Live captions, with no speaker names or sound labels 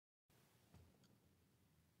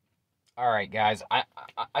All right, guys.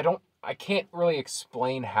 I can't really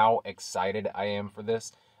explain how excited I am for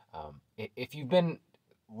this. If you've been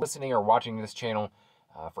listening or watching this channel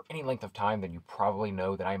for any length of time, then you probably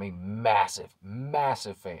know that I'm a massive,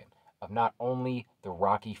 massive fan of not only the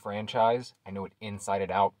Rocky franchise. I know it inside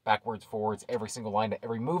and out, backwards, forwards, every single line to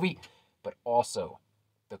every movie, but also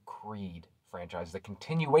the Creed franchise, the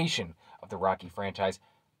continuation of the Rocky franchise.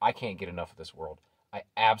 I can't get enough of this world. I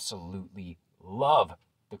absolutely love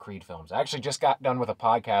the Creed films. I actually just got done with a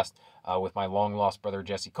podcast with my long lost brother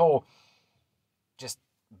Jesse Cole, just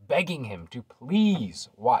begging him to please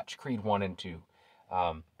watch Creed 1 and 2.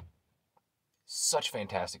 Such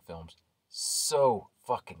fantastic films. So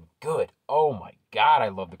fucking good. Oh my God, I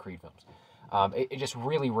love the Creed films. It just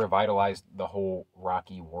really revitalized the whole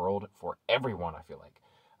Rocky world for everyone, I feel like.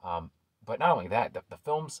 But not only that, the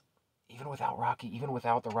films, even without Rocky, even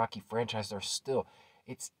without the Rocky franchise, they're still,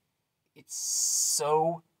 it's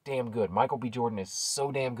so damn good. Michael B. Jordan is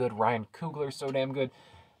so damn good. Ryan Coogler is so damn good.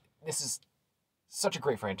 This is such a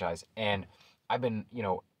great franchise. And I've been,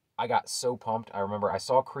 I got so pumped. I remember I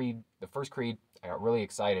saw Creed, the first Creed. I got really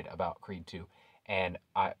excited about Creed 2. And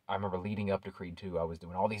I remember leading up to Creed 2, I was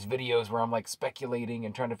doing all these videos where I'm like speculating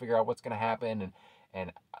and trying to figure out what's going to happen.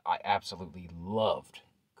 And I absolutely loved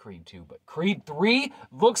Creed 2. But Creed 3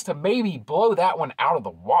 looks to maybe blow that one out of the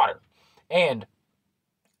water. And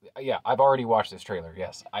yeah, I've already watched this trailer.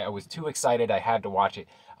 Yes, I was too excited. I had to watch it.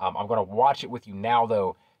 I'm going to watch it with you now,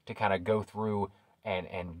 though, to kind of go through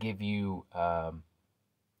and give you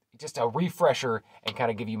just a refresher and kind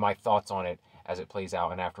of give you my thoughts on it as it plays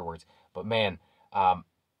out and afterwards. But man,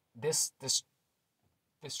 this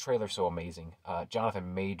trailer's so amazing.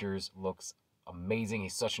 Jonathan Majors looks amazing.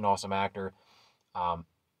 He's such an awesome actor.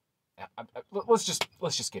 Let's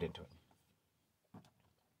just get into it.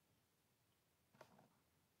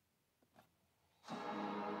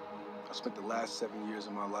 I spent the last 7 years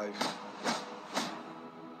of my life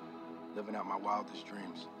living out my wildest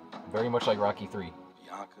dreams. Very much like Rocky 3.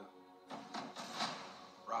 Bianca,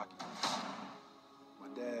 Rocky, my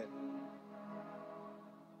dad.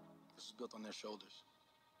 This was built on their shoulders.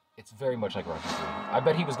 It's very much like Rocky 3. I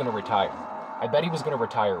bet he was going to retire. I bet he was going to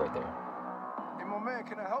retire right there. Hey, my man,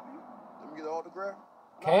 can I help you? Let me get an autograph.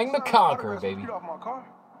 Kang the Conqueror, baby. Get off my car.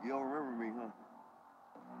 You don't remember me, huh?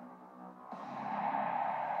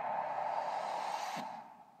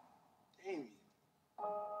 Damien.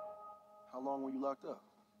 How long were you locked up?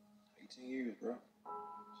 18 years, bro.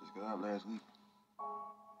 Just got out last week.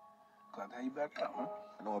 Glad to have you back out, huh?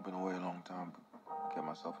 I know I've been away a long time, but I kept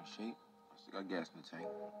myself in shape. I still got gas in the tank.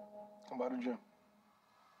 Come by the gym.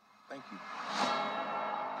 Thank you.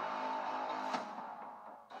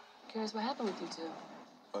 Curious what happened with you two?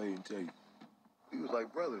 I didn't tell you. We was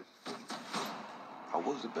like brothers. I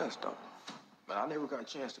was the best, though. But I never got a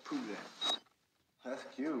chance to prove that. That's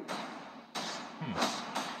cute. Hey,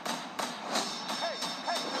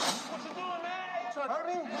 what you doing, man? You trying to hurt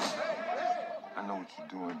me? Hey. I know what you're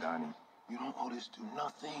doing, Donnie. You don't owe this to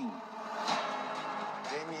nothing.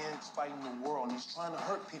 Damien's fighting the world and he's trying to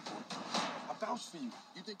hurt people. I vouch for you.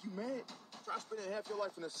 You think you mad? Try spending half your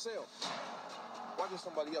life in a cell. Watching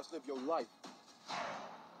somebody else live your life.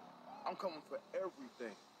 I'm coming for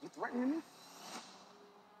everything. You threatening me?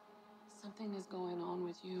 Something is going on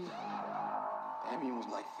with you. Damien was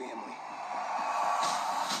like family.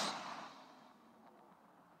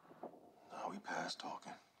 Now we past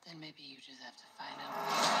talking. Then maybe you just have to find out.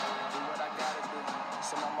 Do what I gotta do.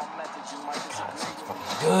 Some of my methods you might God, this disagree is with me.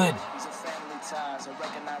 fucking good. These are family ties. I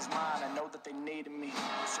recognize mine. I know that they needed me.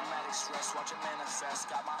 Traumatic stress, watch it manifest.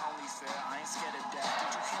 Got my only fear. I ain't scared of death.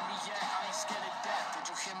 Did you hear me yet? I ain't scared of death. Did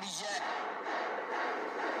you hear me yet?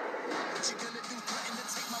 What you gonna do? Threaten to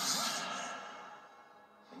take my breath?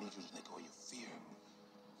 I need you to let go of your fear.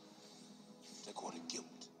 Let go of the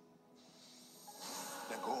guilt.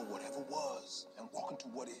 Let go of whatever was and walk into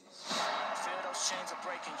what is. Fear those chains are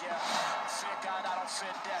breaking, yeah. Fear God, I don't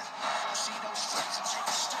fear death. See those stripes and take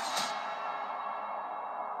a step.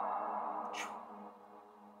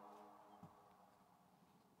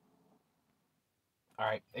 All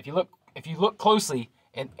right, if you look closely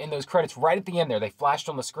in those credits right at the end there, they flashed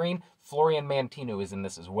on the screen. Florian Manteneau is in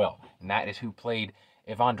this as well, and that is who played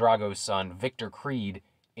Ivan Drago's son, Victor Creed,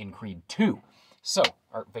 in Creed 2. So,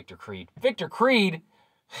 or Victor Creed. Victor Creed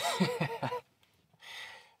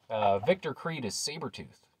is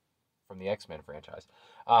Sabretooth from the X-Men franchise.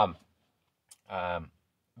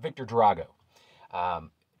 Victor Drago.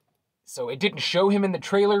 So it didn't show him in the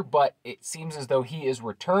trailer, but it seems as though he is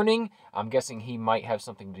returning. I'm guessing he might have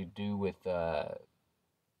something to do with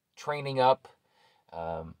training up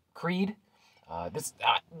Creed.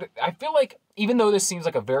 I feel like, even though this seems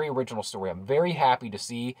like a very original story, I'm very happy to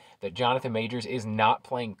see that Jonathan Majors is not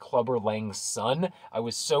playing Clubber Lang's son. I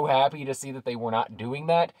was so happy to see that they were not doing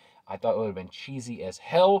that. I thought it would have been cheesy as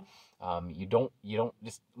hell. You don't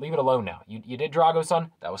just leave it alone now. You did Drago's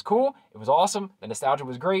son. That was cool. It was awesome. The nostalgia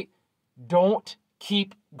was great. Don't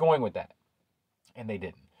keep going with that. And they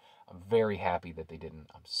didn't. I'm very happy that they didn't.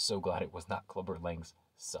 I'm so glad it was not Clubber Lang's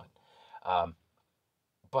son.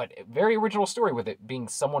 But very original story with it being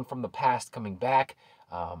someone from the past coming back,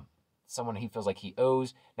 someone he feels like he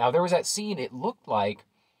owes. Now, there was that scene, it looked like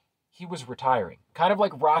he was retiring. Kind of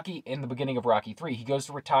like Rocky in the beginning of Rocky 3. He goes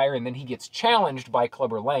to retire, and then he gets challenged by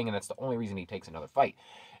Clubber Lang, and that's the only reason he takes another fight.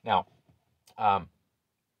 Now,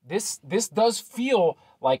 this does feel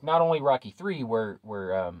like not only Rocky 3, where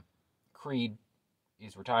Creed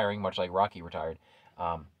is retiring, much like Rocky retired.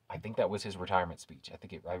 I think that was his retirement speech.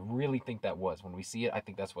 I really think that was. When we see it, I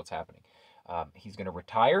think that's what's happening. He's going to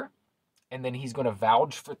retire, and then he's going to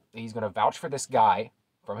vouch for this guy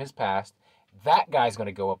from his past. That guy's going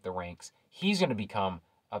to go up the ranks. He's going to become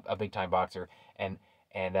a big time boxer and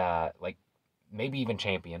like maybe even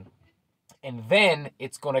champion. And then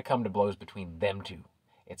it's going to come to blows between them two.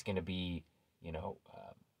 It's going to be,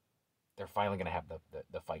 they're finally going to have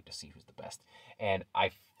the fight to see who's the best. And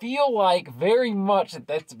I feel like very much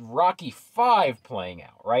that's Rocky 5 playing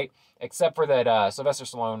out, right? Except for that Sylvester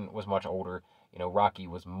Stallone was much older. Rocky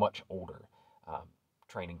was much older,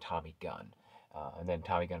 training Tommy Gunn. And then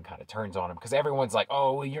Tommy Gunn kind of turns on him because everyone's like,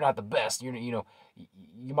 oh, well, you're not the best. You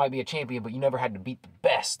might be a champion, but you never had to beat the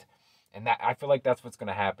best. And that, I feel like that's what's going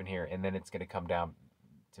to happen here. And then it's going to come down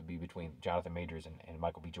to be between Jonathan Majors and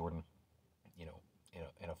Michael B. Jordan,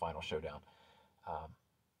 in a final showdown.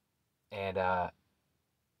 That's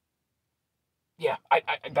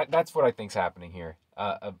what I think's happening here.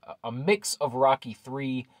 A mix of Rocky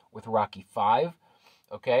 3 with Rocky 5,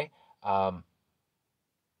 okay? That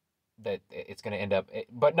it's going to end up,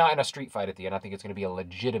 but not in a street fight at the end. I think it's going to be a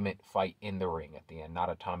legitimate fight in the ring at the end, not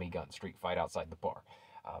a Tommy Gunn street fight outside the bar.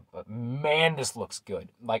 But man, this looks good.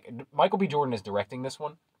 Like, Michael B. Jordan is directing this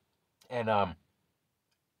one, and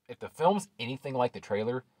if the film's anything like the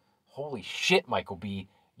trailer, holy shit, Michael B.,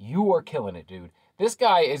 you are killing it, dude. This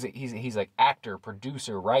guy he's like actor,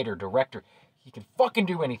 producer, writer, director. He can fucking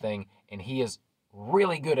do anything, and he is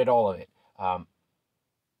really good at all of it.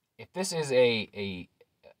 If this is a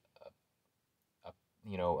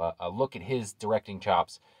look at his directing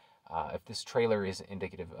chops, if this trailer is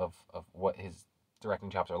indicative of what his directing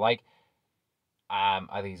chops are like, I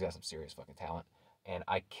think he's got some serious fucking talent, and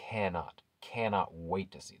I cannot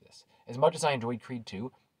wait to see this. As much as I enjoyed Creed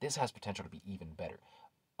 2, this has potential to be even better.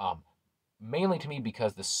 Mainly to me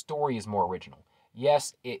because the story is more original.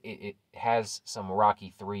 Yes, it has some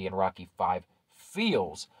Rocky 3 and Rocky 5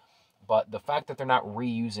 feels, but the fact that they're not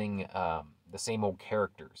reusing the same old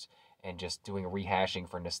characters and just doing a rehashing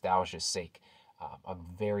for nostalgia's sake, I'm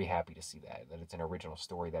very happy to see that it's an original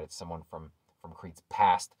story, that it's someone from Creed's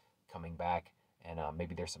past coming back, and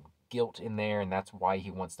maybe there's some guilt in there, and that's why he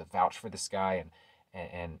wants to vouch for this guy,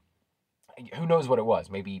 and who knows what it was.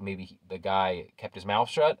 Maybe the guy kept his mouth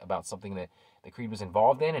shut about something that Creed was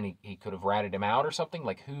involved in, and he could have ratted him out or something.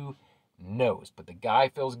 Like, who knows? But the guy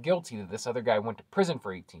feels guilty that this other guy went to prison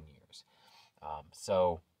for 18 years.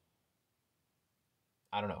 So,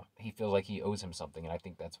 I don't know. He feels like he owes him something, and I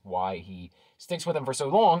think that's why he sticks with him for so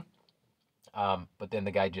long. But then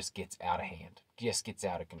the guy just gets out of hand, just gets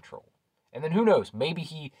out of control. And then who knows? Maybe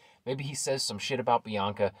he says some shit about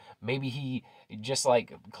Bianca. Maybe he, just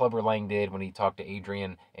like Clubber Lang did when he talked to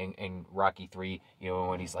Adrian in Rocky 3,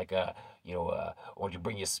 when he's like, why don't you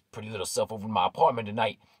bring your pretty little self over to my apartment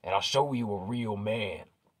tonight, and I'll show you a real man.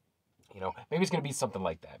 Maybe it's going to be something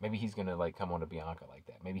like that. Maybe he's going to, like, come on to Bianca like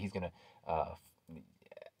that. Maybe he's going to,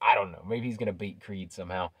 I don't know. Maybe he's going to beat Creed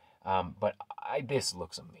somehow. But this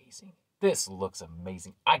looks amazing. This looks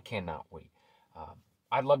amazing. I cannot wait.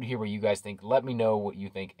 I'd love to hear what you guys think. Let me know what you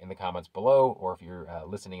think in the comments below, or if you're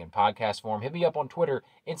listening in podcast form, hit me up on Twitter,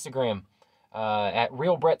 Instagram, at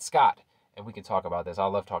Real Brett Scott, and we can talk about this. I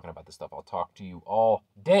love talking about this stuff. I'll talk to you all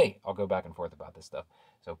day. I'll go back and forth about this stuff.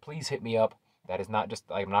 So please hit me up. That is not just,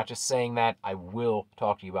 I'm not just saying that. I will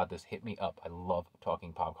talk to you about this. Hit me up. I love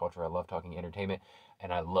talking pop culture. I love talking entertainment,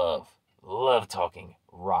 and I love talking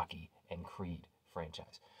Rocky and Creed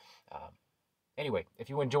franchise. Anyway, if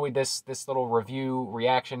you enjoyed this little review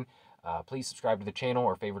reaction, please subscribe to the channel,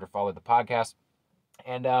 or favorite or follow the podcast.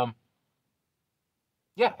 And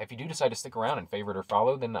if you do decide to stick around and favorite or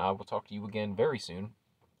follow, then I will talk to you again very soon,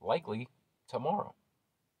 likely tomorrow.